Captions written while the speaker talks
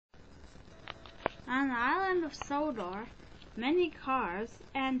On the island of Sodor, many cars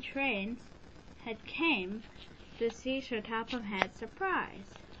and trains had came to see Sir Topham Hatt's surprise.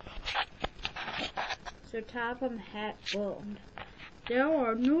 Sir Topham Hatt boomed. There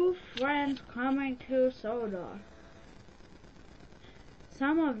were new friends coming to Sodor.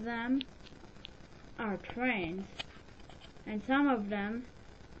 Some of them are trains, and some of them,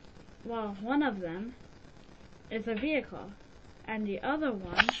 well, one of them is a vehicle, and the other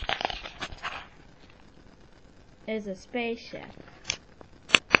one is a spaceship.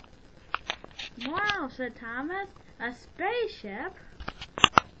 Wow, said Thomas, a spaceship?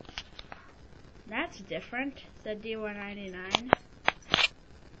 That's different, said D199.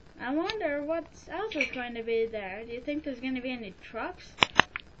 I wonder what else is going to be there. Do you think there's going to be any trucks?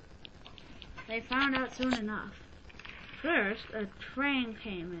 They found out soon enough. First, a train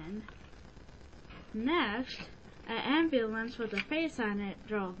came in. Next, an ambulance with a face on it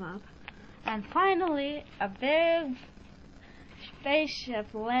drove up. And finally, a big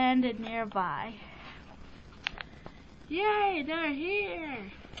spaceship landed nearby. Yay, they're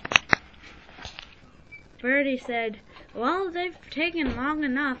here! Bertie said, well, they've taken long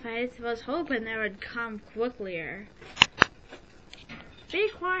enough. I was hoping they would come quicker. Be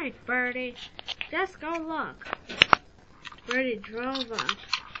quiet, Bertie. Just go look. Bertie drove up.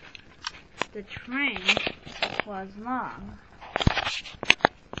 The train was long.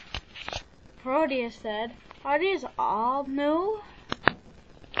 Proteus said, are these all new?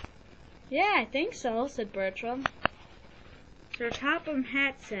 Yeah, I think so, said Bertram. Sir Topham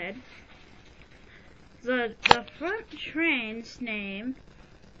Hatt said, the front train's name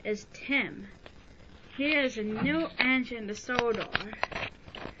is Tim. He has a new engine to Sodor.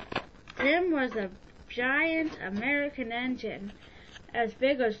 Tim was a giant American engine as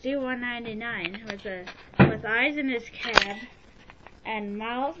big as D199 with eyes in his cab and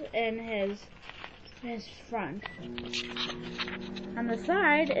mouth in his front. On the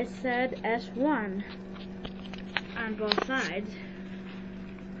side it said S1 on both sides.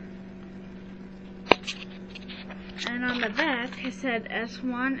 And on the back it said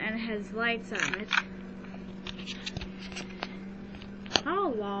S1 and has lights on it.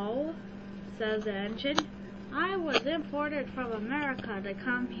 Hello, says the engine. I was imported from America to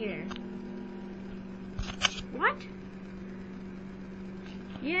come here. What?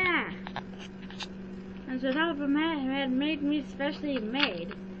 Yeah. And Sir Topham Hatt had made me specially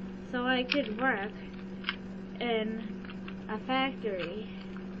made so I could work in a factory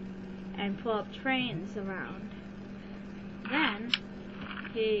and pull up trains around. Then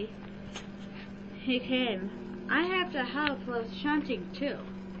he came. I have to help with shunting too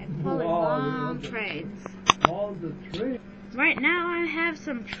and pulling long trains. All the trains. Right now I have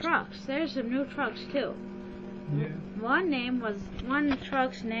some trucks. There's some new trucks too. Yeah. One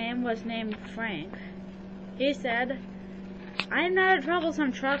truck's name was named Frank. He said, I'm not a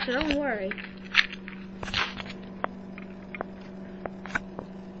troublesome truck, so don't worry.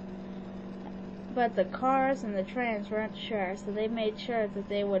 But the cars and the trains weren't sure, so they made sure that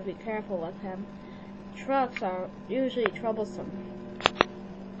they would be careful with him. Trucks are usually troublesome.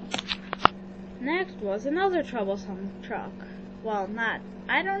 Next was another troublesome truck. Well,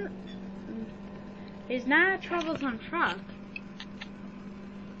 he's not a troublesome truck,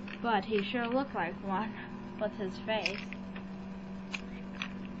 but he sure looked like one with his face.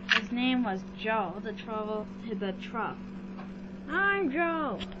 His name was Joe, the truck. I'm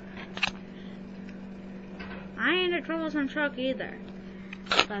Joe. I ain't a troublesome truck either.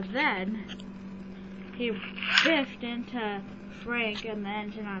 But then he biffed into Frank and the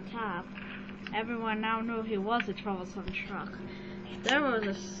engine on top. Everyone now knew he was a troublesome truck. There was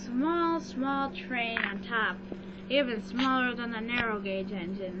a small train on top, even smaller than the narrow gauge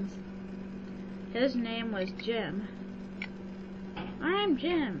engines. His name was Jim. I'm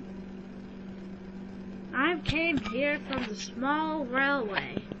Jim. I came here from the small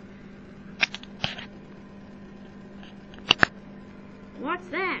railway. What's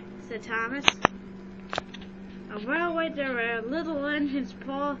that? Said Thomas. A railway, there are little engines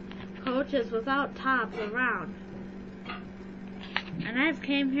pull coaches without tops around. And I've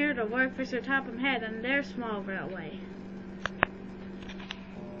came here to work for Sir Topham Hatt and their small railway.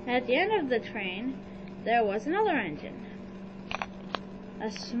 At the end of the train, there was another engine.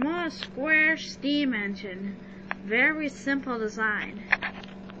 A small square steam engine. Very simple design.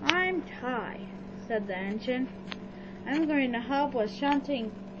 I'm Ty, said the engine. I'm going to help with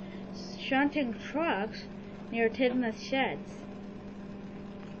shunting trucks near Tidmouth sheds.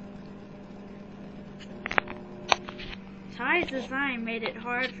 Ty's design made it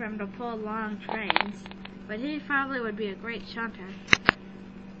hard for him to pull long trains, but he probably would be a great shunter.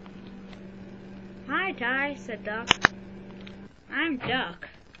 Hi, Ty, said Duck. I'm Duck.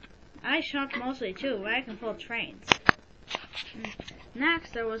 I shrunk mostly too, but I can pull trains.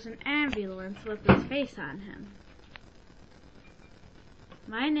 Next, there was an ambulance with his face on him.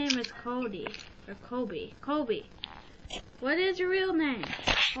 My name is Cody, or Kobe. Kobe. What is your real name?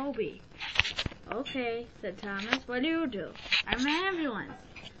 Kobe. Okay, said Thomas. What do you do? I'm an ambulance.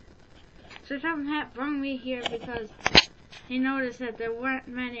 Sir Topham Hatt brought me here because he noticed that there weren't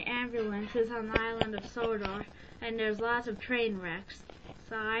many ambulances on the island of Sodor, and there's lots of train wrecks.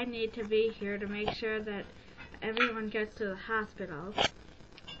 So I need to be here to make sure that everyone gets to the hospital.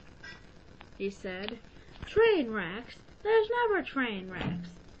 He said, train wrecks? There's never train wrecks.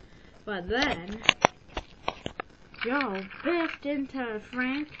 But then, Joe biffed into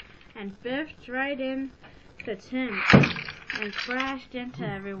Frank and biffed right into Tim and crashed into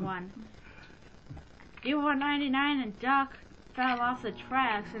everyone. D-199 and Duck fell off the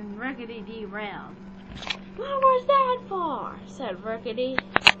tracks and Rickety derailed. What was that for? Said Rickety.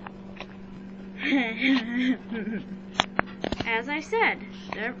 As I said,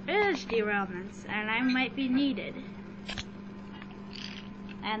 there is derailments, and I might be needed.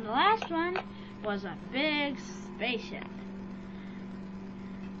 And the last one was a big spaceship.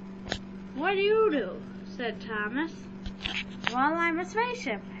 What do you do? Said Thomas. Well, I'm a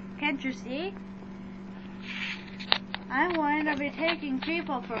spaceship, can't you see? I'm going to be taking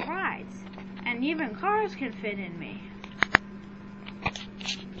people for rides, and even cars can fit in me.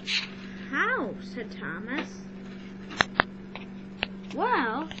 How? Said Thomas.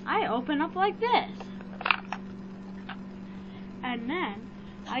 Well, I open up like this. And then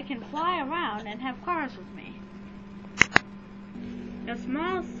I can fly around and have cars with me. A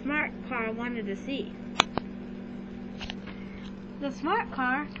small, smart car wanted to see. The smart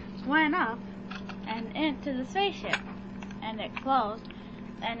car went up and into the spaceship, and it closed,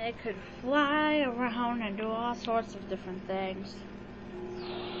 and it could fly around and do all sorts of different things.